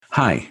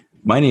Hi,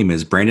 my name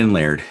is Brandon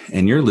Laird,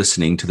 and you're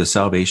listening to the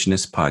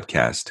Salvationist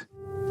Podcast.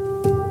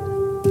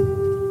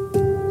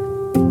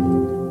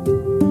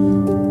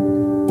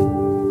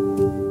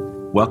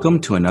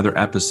 Welcome to another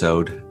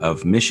episode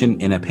of Mission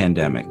in a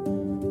Pandemic,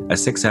 a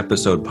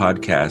 6-episode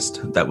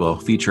podcast that will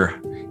feature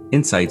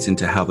insights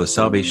into how the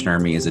Salvation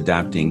Army is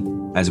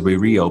adapting as we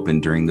reopen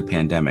during the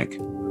pandemic.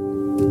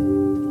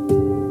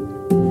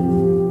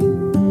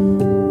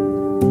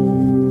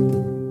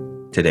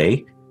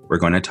 Today, we're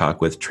going to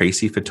talk with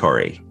Tracy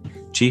Fattore,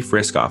 Chief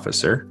Risk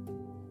Officer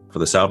for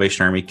the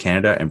Salvation Army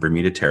Canada and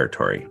Bermuda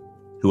Territory,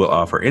 who will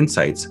offer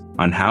insights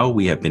on how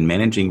we have been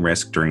managing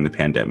risk during the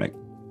pandemic.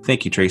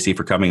 Thank you, Tracy,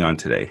 for coming on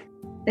today.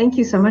 Thank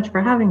you so much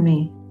for having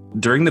me.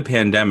 During the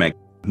pandemic,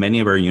 many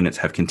of our units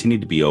have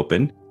continued to be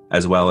open,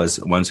 as well as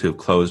ones who have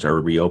closed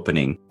are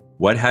reopening.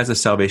 What has the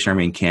Salvation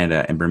Army in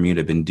Canada and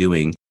Bermuda been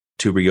doing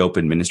to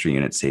reopen ministry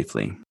units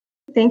safely?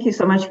 Thank you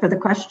so much for the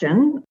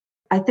question.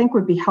 I think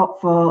would be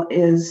helpful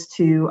is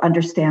to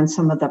understand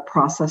some of the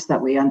process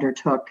that we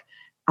undertook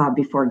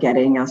before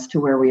getting us to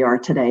where we are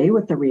today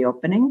with the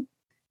reopening.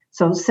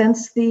 So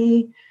since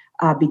the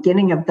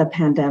beginning of the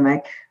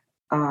pandemic,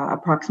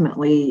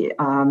 approximately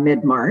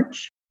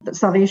mid-March, the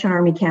Salvation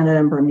Army Canada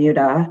and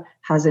Bermuda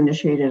has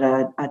initiated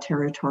a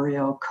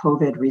territorial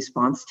COVID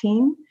response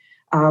team,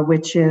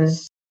 which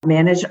is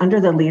managed under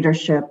the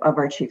leadership of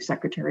our Chief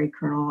Secretary,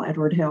 Colonel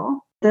Edward Hill.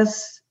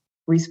 This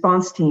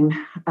response team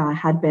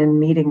had been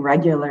meeting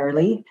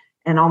regularly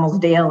and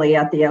almost daily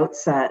at the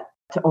outset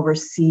to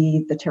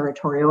oversee the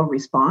territorial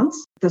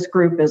response. This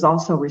group is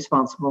also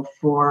responsible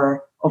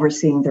for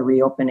overseeing the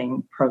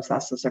reopening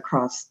processes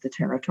across the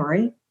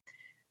territory.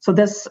 So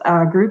this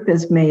group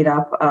is made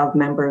up of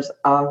members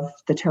of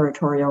the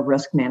Territorial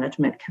Risk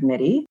Management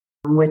Committee,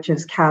 which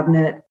is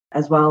cabinet,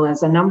 as well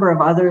as a number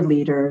of other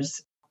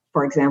leaders,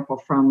 for example,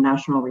 from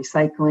National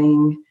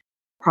Recycling,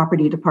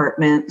 Property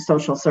Department,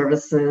 Social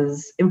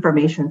Services,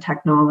 Information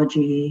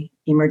Technology,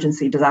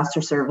 Emergency Disaster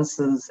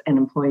Services, and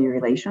Employee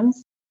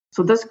Relations.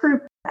 So this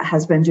group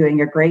has been doing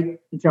a great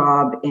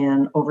job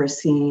in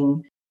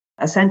overseeing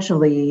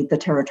essentially the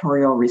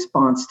territorial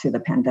response to the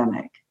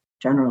pandemic,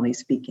 generally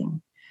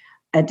speaking.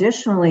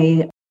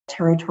 Additionally,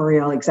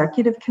 Territorial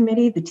Executive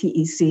Committee, the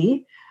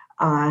TEC,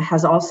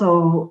 has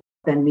also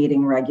been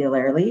meeting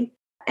regularly,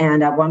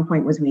 and at one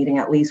point was meeting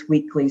at least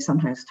weekly,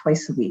 sometimes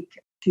twice a week,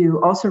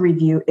 to also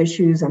review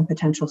issues and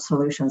potential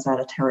solutions at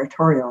a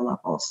territorial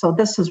level. So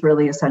this is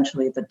really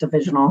essentially the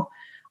divisional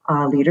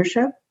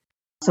leadership.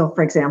 So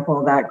for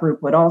example, that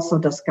group would also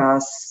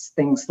discuss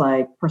things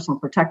like personal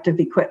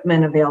protective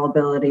equipment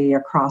availability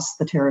across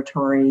the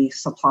territory,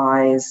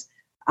 supplies,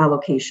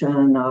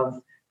 allocation of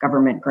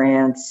government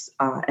grants,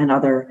 and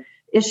other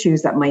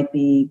issues that might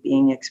be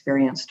being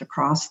experienced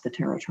across the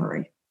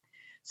territory.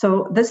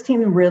 So this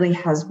team really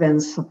has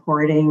been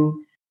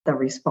supporting the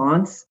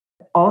response.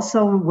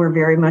 Also, we're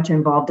very much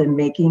involved in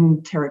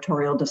making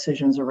territorial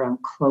decisions around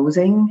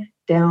closing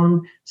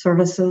down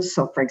services.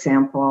 So, for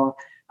example,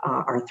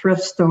 our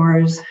thrift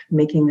stores,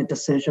 making the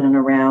decision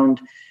around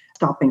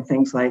stopping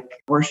things like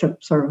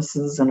worship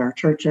services in our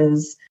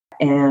churches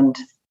and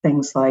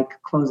things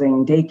like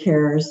closing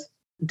daycares,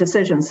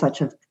 decisions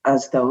such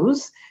as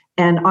those.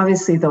 And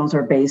obviously, those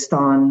are based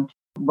on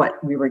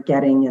what we were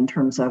getting in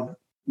terms of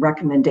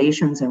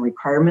recommendations and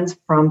requirements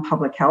from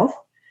public health,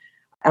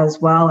 as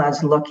well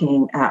as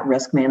looking at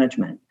risk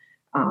management,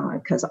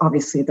 because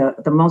obviously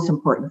the most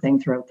important thing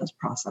throughout this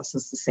process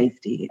is the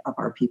safety of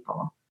our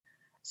people.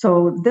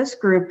 So this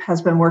group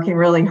has been working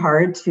really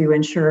hard to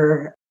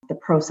ensure the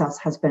process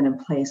has been in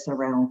place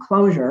around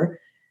closure.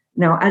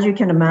 Now, as you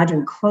can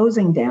imagine,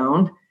 closing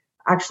down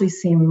actually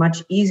seemed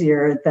much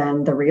easier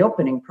than the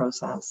reopening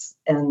process.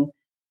 And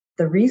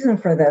the reason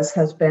for this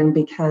has been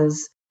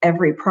because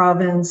every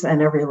province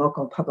and every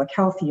local public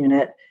health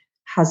unit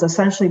has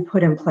essentially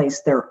put in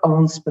place their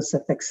own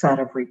specific set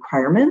of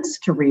requirements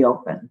to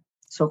reopen.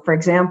 So for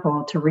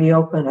example, to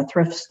reopen a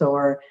thrift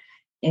store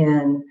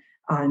in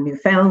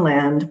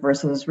Newfoundland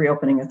versus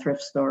reopening a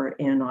thrift store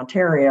in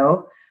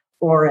Ontario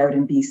or out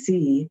in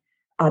BC,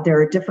 there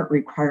are different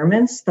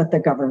requirements that the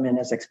government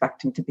is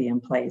expecting to be in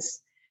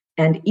place.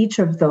 And each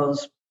of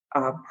those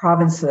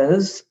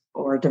provinces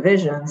or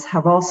divisions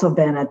have also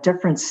been at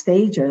different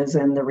stages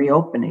in the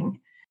reopening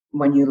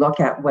when you look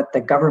at what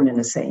the government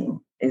is saying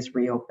is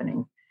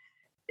reopening.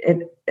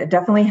 It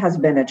definitely has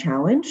been a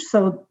challenge.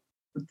 So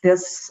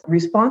this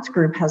response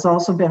group has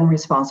also been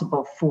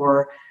responsible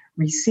for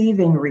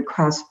receiving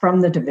requests from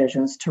the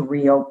divisions to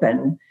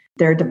reopen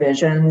their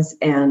divisions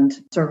and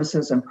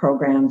services and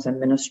programs and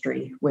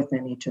ministry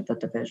within each of the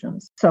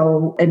divisions.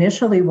 So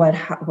initially what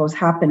was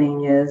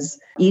happening is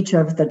each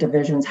of the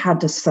divisions had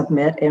to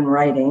submit in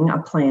writing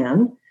a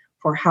plan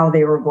for how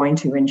they were going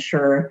to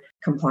ensure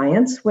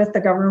compliance with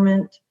the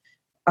government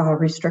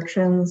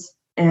restrictions.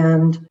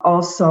 And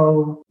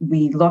also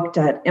we looked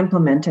at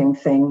implementing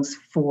things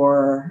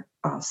for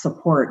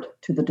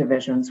support to the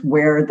divisions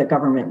where the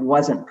government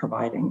wasn't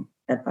providing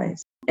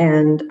advice.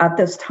 And at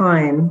this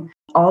time,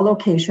 All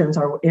locations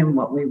are in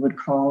what we would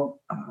call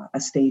a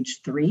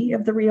stage 3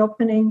 of the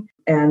reopening.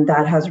 And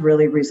that has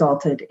really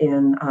resulted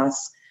in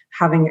us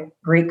having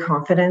great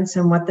confidence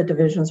in what the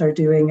divisions are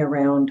doing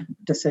around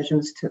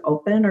decisions to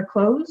open or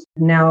close.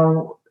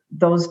 Now,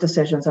 those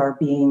decisions are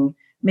being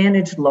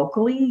managed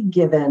locally,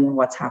 given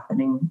what's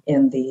happening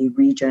in the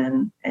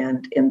region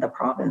and in the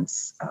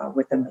province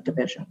within the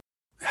division.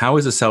 How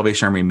is the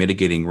Salvation Army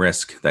mitigating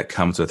risk that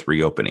comes with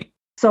reopening?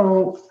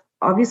 So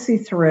obviously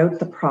throughout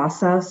the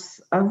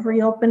process of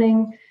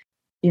reopening,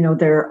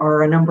 there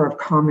are a number of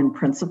common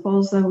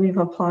principles that we've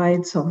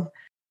applied. So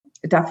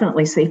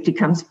definitely safety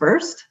comes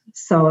first.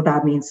 So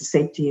that means the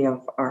safety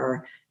of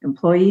our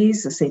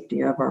employees, the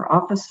safety of our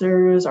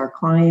officers, our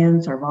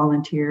clients, our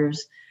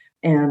volunteers,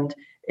 and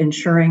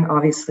ensuring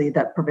obviously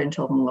that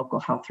provincial and local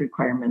health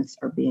requirements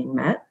are being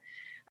met.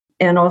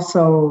 And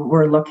also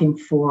we're looking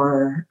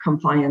for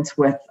compliance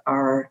with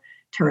our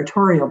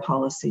territorial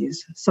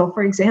policies. So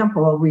for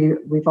example,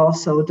 we've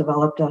also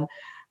developed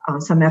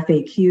some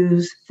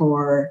FAQs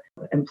for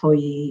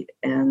employee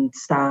and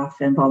staff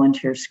and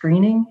volunteer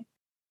screening,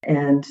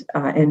 and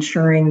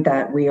ensuring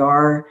that we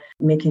are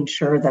making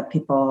sure that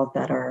people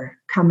that are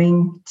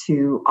coming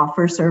to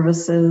offer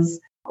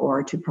services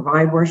or to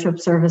provide worship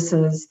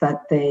services,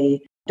 that they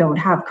don't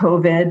have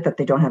COVID, that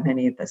they don't have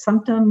any of the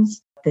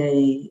symptoms,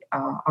 they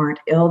aren't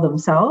ill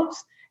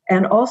themselves.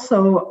 And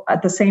also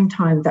at the same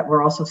time that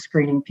we're also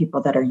screening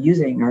people that are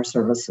using our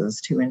services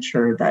to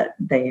ensure that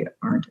they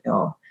aren't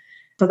ill.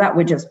 So that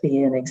would just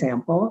be an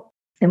example.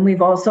 And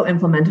we've also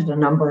implemented a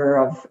number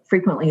of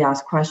frequently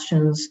asked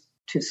questions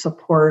to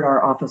support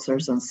our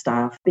officers and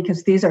staff,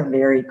 because these are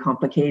very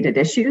complicated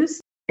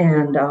issues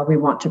and we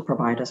want to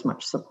provide as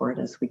much support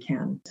as we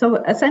can. So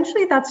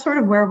essentially that's sort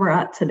of where we're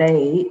at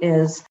today,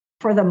 is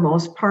for the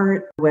most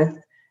part, with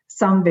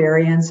some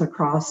variance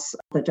across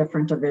the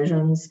different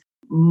divisions.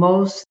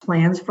 Most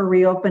plans for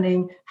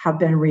reopening have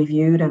been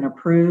reviewed and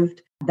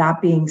approved.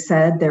 That being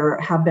said, there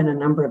have been a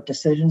number of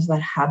decisions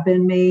that have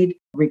been made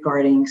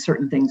regarding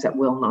certain things that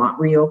will not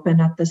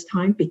reopen at this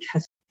time,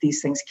 because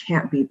these things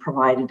can't be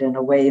provided in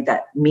a way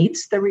that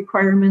meets the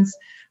requirements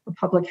of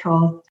public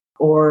health,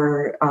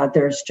 or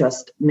there's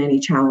just many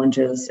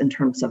challenges in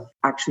terms of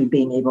actually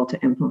being able to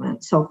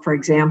implement. So for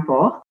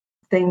example,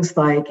 things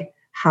like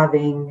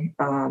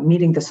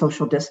meeting the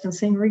social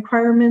distancing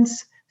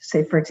requirements.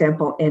 Say, for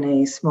example, in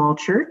a small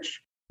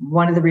church,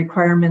 one of the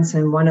requirements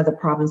in one of the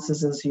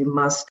provinces is you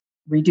must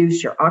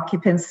reduce your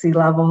occupancy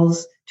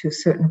levels to a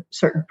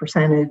certain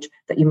percentage,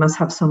 that you must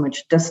have so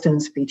much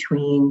distance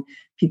between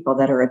people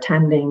that are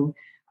attending.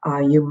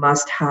 You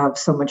must have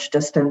so much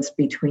distance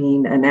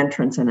between an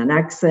entrance and an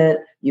exit.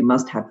 You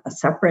must have a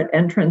separate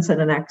entrance and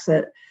an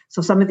exit.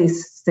 So some of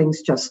these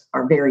things just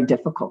are very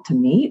difficult to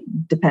meet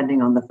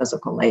depending on the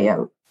physical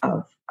layout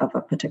of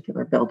a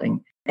particular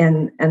building.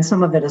 And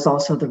some of it is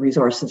also the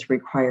resources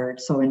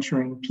required. So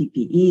ensuring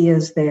PPE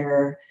is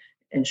there,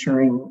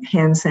 ensuring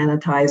hand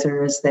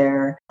sanitizer is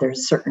there.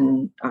 There's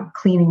certain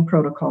cleaning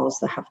protocols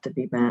that have to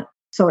be met.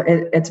 So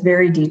it's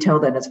very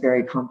detailed and it's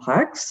very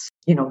complex.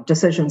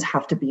 Decisions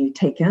have to be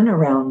taken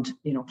around,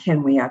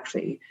 can we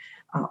actually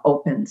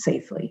open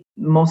safely?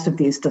 Most of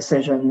these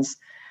decisions,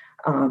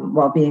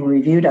 while being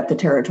reviewed at the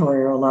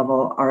territorial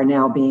level, are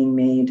now being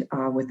made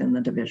within the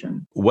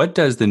division. What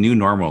does the new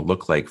normal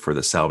look like for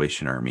the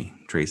Salvation Army,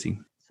 Tracy?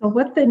 So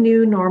what the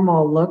new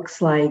normal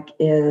looks like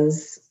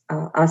is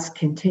us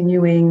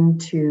continuing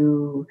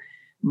to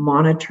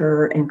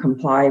monitor and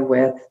comply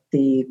with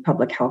the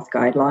public health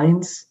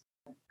guidelines.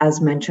 As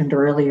mentioned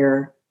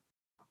earlier,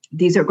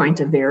 these are going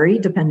to vary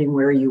depending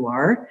where you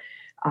are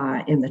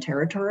in the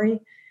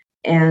territory.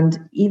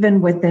 And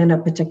even within a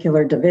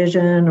particular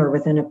division or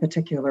within a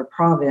particular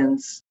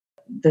province,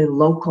 the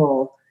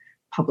local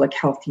public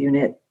health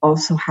unit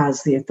also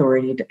has the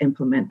authority to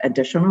implement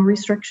additional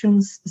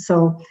restrictions.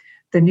 So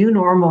the new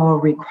normal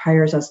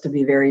requires us to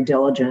be very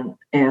diligent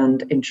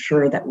and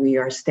ensure that we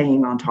are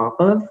staying on top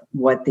of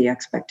what the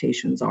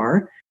expectations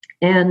are.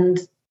 And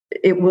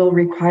it will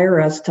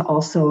require us to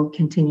also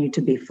continue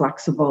to be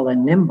flexible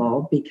and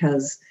nimble,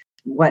 because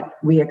what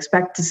we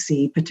expect to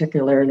see,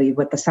 particularly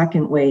with the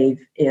second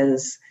wave,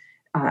 is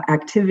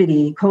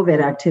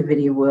COVID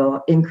activity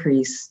will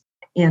increase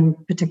in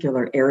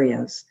particular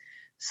areas.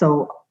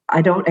 So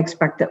I don't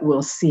expect that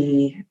we'll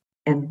see,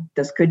 and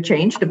this could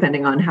change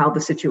depending on how the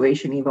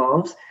situation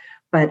evolves,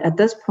 but at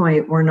this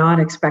point, we're not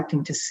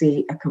expecting to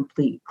see a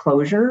complete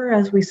closure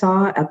as we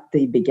saw at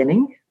the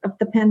beginning of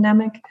the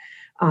pandemic.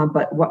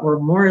 But what we're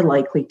more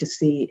likely to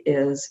see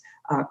is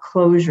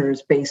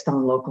closures based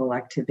on local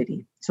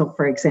activity. So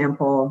for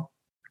example,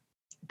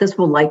 this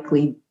will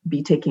likely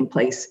be taking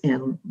place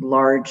in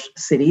large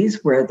cities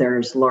where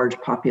there's large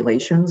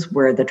populations,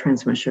 where the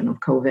transmission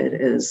of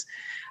COVID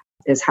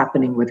is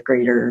happening with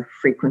greater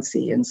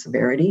frequency and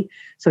severity.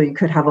 So you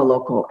could have a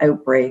local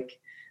outbreak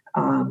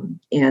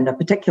in a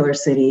particular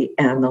city,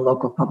 and the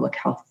local public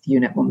health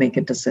unit will make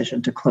a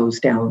decision to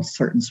close down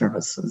certain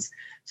services.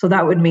 So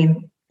that would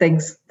mean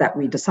things that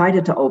we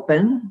decided to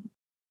open,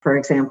 for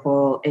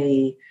example,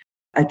 a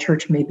A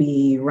church may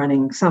be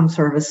running some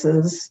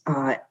services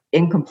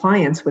in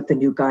compliance with the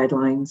new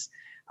guidelines,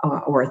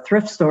 or a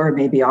thrift store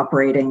may be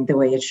operating the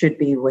way it should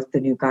be with the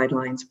new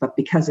guidelines. But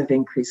because of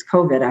increased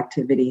COVID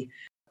activity,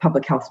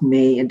 public health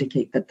may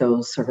indicate that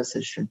those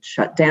services should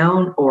shut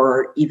down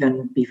or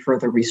even be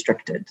further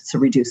restricted. So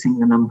reducing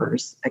the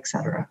numbers, et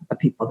cetera, of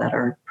people that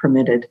are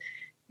permitted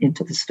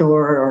into the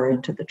store or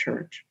into the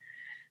church.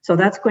 So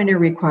that's going to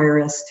require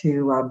us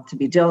to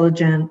be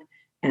diligent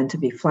and to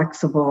be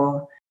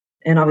flexible.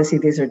 And obviously,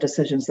 these are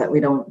decisions that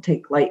we don't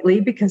take lightly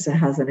because it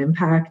has an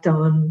impact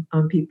on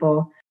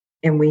people.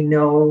 And we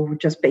know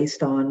just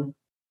based on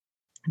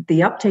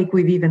the uptake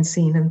we've even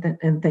seen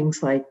in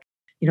things like,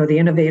 the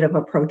innovative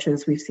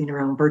approaches we've seen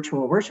around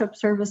virtual worship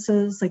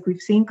services, like we've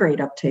seen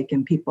great uptake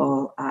in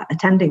people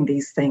attending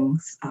these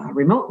things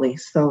remotely.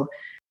 So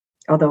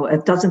although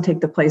it doesn't take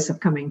the place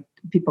of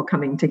people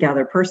coming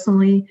together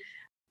personally,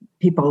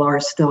 people are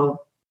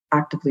still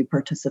actively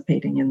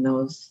participating in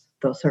those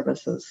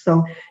services.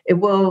 So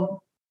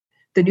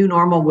the new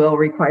normal will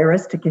require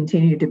us to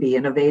continue to be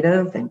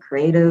innovative and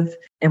creative.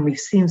 And we've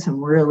seen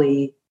some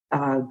really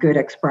good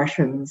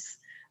expressions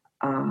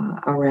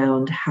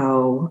around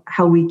how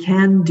we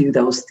can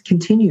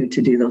continue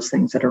to do those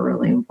things that are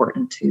really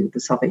important to the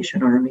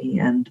Salvation Army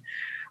and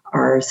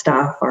our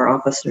staff, our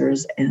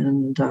officers,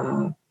 and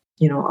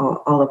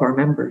all of our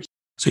members.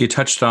 So you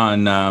touched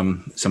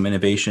on some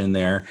innovation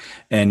there,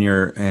 and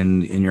your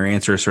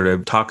answer sort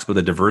of talks about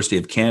the diversity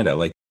of Canada.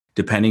 Like,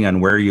 depending on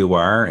where you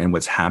are and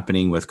what's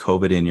happening with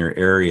COVID in your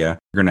area,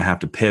 you're going to have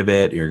to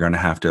pivot. You're going to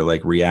have to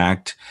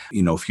react.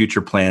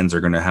 Future plans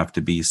are going to have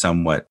to be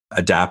somewhat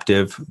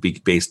adaptive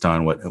based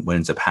on what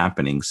ends up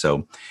happening.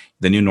 So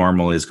the new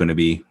normal is going to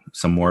be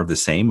some more of the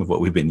same of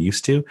what we've been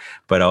used to,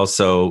 but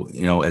also,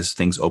 as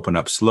things open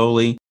up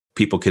slowly,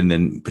 people can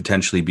then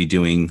potentially be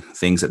doing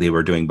things that they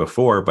were doing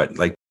before, but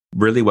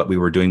really what we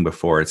were doing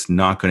before, it's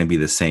not going to be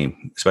the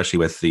same, especially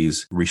with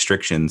these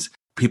restrictions.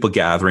 People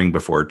gathering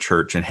before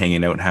church and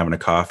hanging out and having a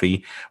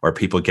coffee, or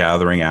people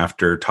gathering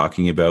after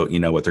talking about,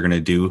 what they're going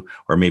to do,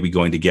 or maybe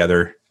going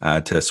together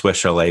to Swiss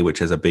Chalet,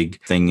 which is a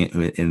big thing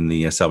in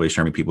the Salvation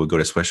Army. People go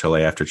to Swiss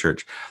Chalet after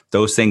church.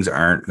 Those things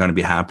aren't going to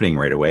be happening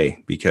right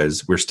away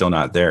because we're still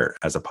not there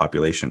as a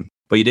population.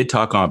 But you did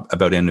talk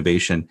about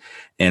innovation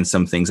and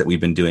some things that we've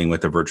been doing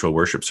with the virtual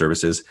worship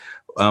services.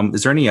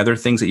 Is there any other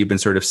things that you've been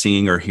sort of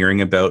seeing or hearing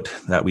about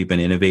that we've been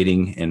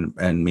innovating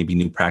and maybe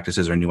new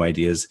practices or new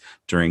ideas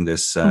during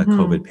this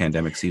COVID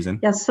pandemic season?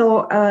 Yeah,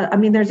 so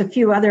there's a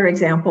few other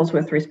examples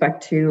with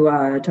respect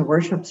to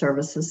worship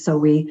services. So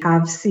we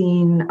have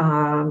seen,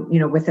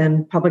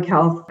 within public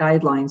health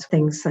guidelines,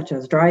 things such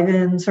as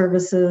drive-in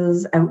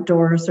services,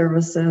 outdoor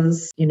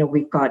services.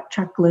 We've got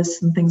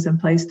checklists and things in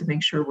place to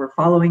make sure we're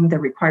following the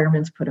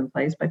requirements put in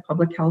place by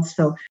public health.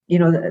 So,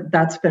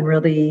 that's been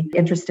really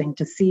interesting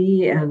to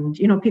see. And,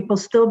 people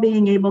still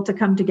being able to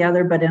come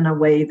together, but in a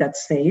way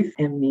that's safe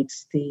and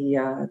meets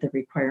the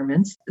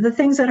requirements. The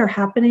things that are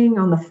happening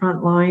on the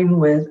front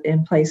line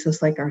in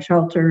places like our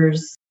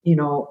shelters, in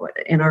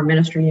our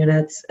ministry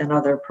units and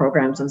other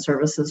programs and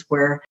services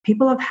where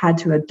people have had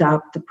to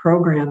adapt the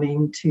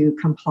programming to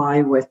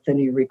comply with the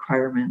new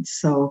requirements.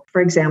 So,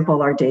 for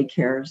example, our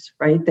daycares,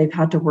 right? They've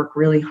had to work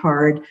really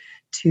hard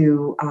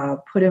to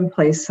put in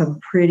place some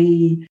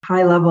pretty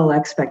high-level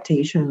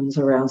expectations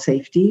around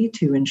safety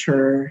to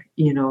ensure,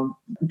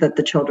 that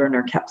the children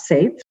are kept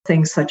safe.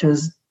 Things such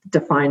as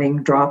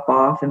defining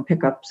drop-off and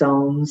pick-up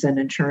zones and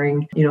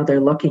ensuring, they're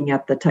looking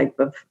at the type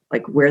of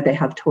where they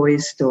have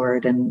toys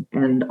stored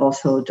and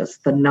also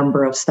just the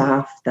number of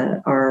staff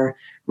that are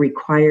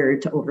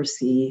required to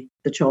oversee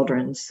the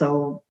children.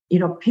 So,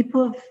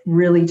 people have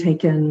really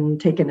taken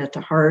it to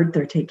heart.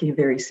 They're taking it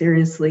very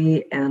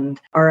seriously and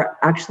are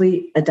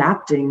actually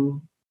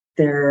adapting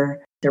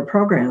their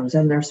programs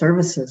and their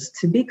services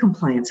to be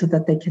compliant so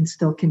that they can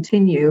still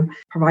continue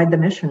provide the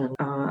mission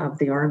of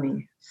the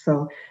Army.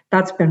 So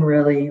that's been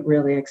really,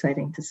 really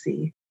exciting to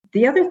see.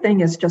 The other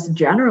thing is just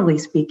generally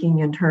speaking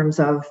in terms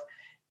of,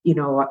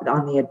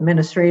 on the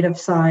administrative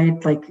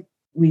side,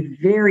 we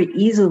very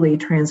easily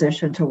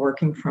transitioned to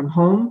working from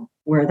home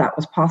where that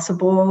was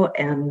possible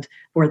and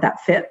where that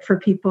fit for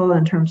people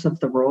in terms of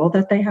the role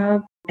that they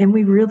have. And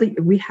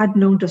we had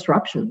no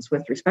disruptions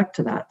with respect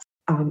to that.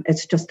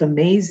 It's just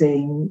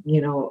amazing,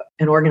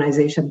 an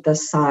organization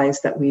this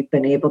size that we've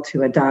been able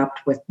to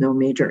adapt with no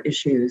major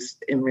issues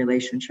in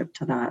relationship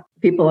to that.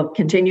 People have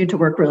continued to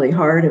work really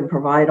hard and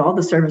provide all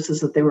the services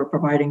that they were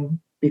providing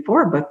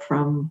before, but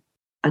from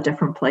a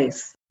different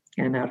place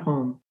and at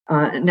home.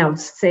 Now,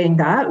 saying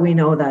that, we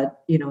know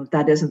that,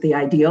 that isn't the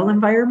ideal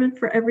environment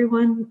for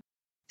everyone.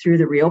 Through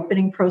the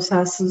reopening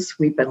processes,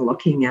 we've been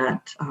looking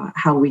at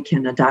how we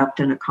can adapt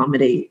and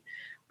accommodate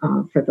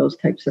for those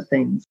types of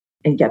things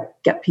and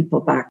get people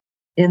back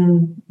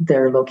in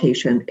their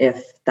location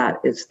if that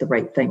is the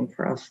right thing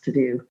for us to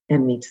do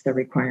and meets the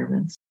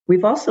requirements.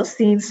 We've also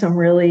seen some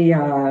really,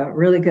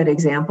 really good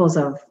examples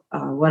of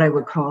what I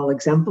would call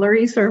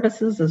exemplary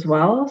services as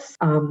well.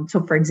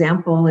 So, for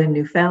example, in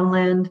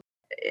Newfoundland,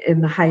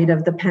 in the height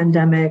of the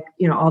pandemic,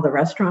 all the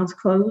restaurants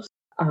closed.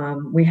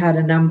 We had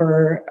a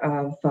number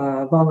of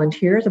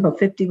volunteers, about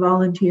 50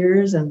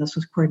 volunteers, and this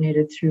was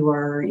coordinated through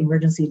our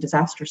emergency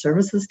disaster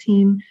services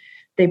team.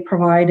 They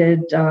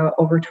provided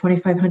over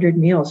 2,500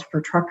 meals for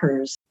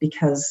truckers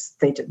because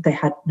they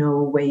had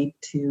no way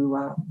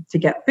to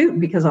get food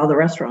because all the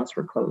restaurants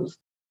were closed.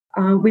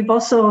 We've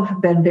also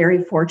been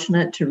very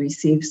fortunate to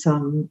receive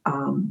some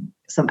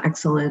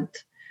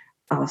excellent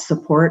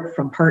support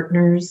from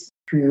partners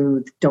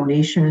through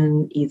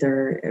donation,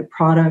 either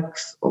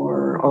products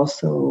or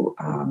also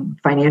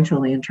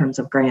financially in terms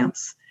of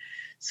grants.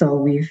 So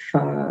we've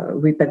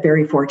been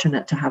very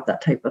fortunate to have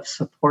that type of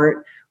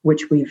support,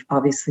 which we've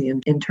obviously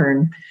in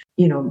turn,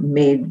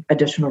 made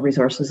additional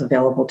resources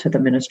available to the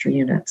ministry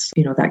units,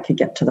 that could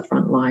get to the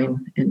front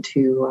line and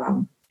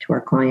to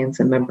our clients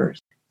and members.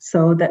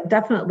 So that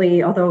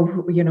definitely, although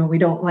we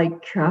don't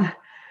like to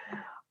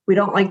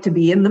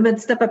be in the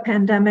midst of a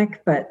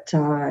pandemic, but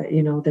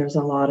there's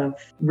a lot of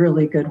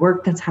really good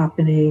work that's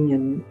happening,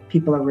 and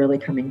people are really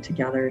coming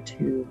together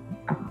to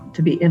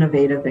be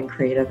innovative and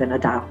creative and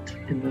adapt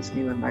in this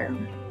new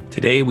environment.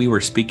 Today, we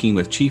were speaking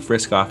with Chief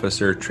Risk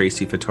Officer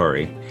Tracy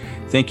Fattori.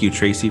 Thank you,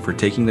 Tracy, for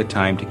taking the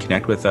time to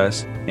connect with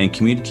us and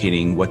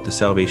communicating what the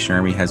Salvation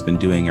Army has been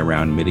doing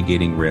around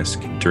mitigating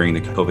risk during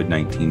the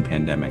COVID-19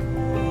 pandemic.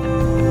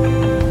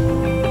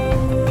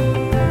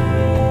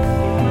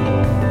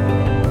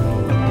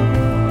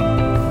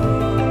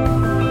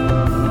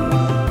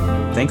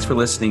 Thanks for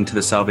listening to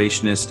the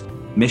Salvationist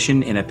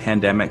Mission in a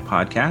Pandemic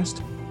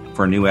podcast.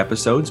 For new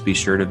episodes, be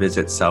sure to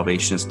visit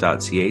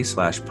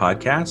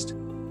salvationist.ca/podcast.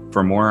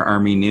 For more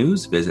Army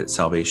news, visit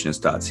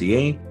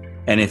salvationist.ca.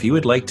 And if you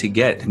would like to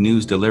get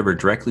news delivered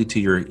directly to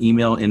your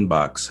email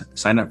inbox,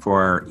 sign up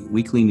for our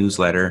weekly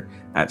newsletter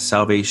at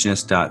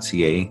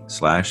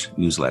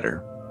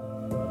salvationist.ca/newsletter.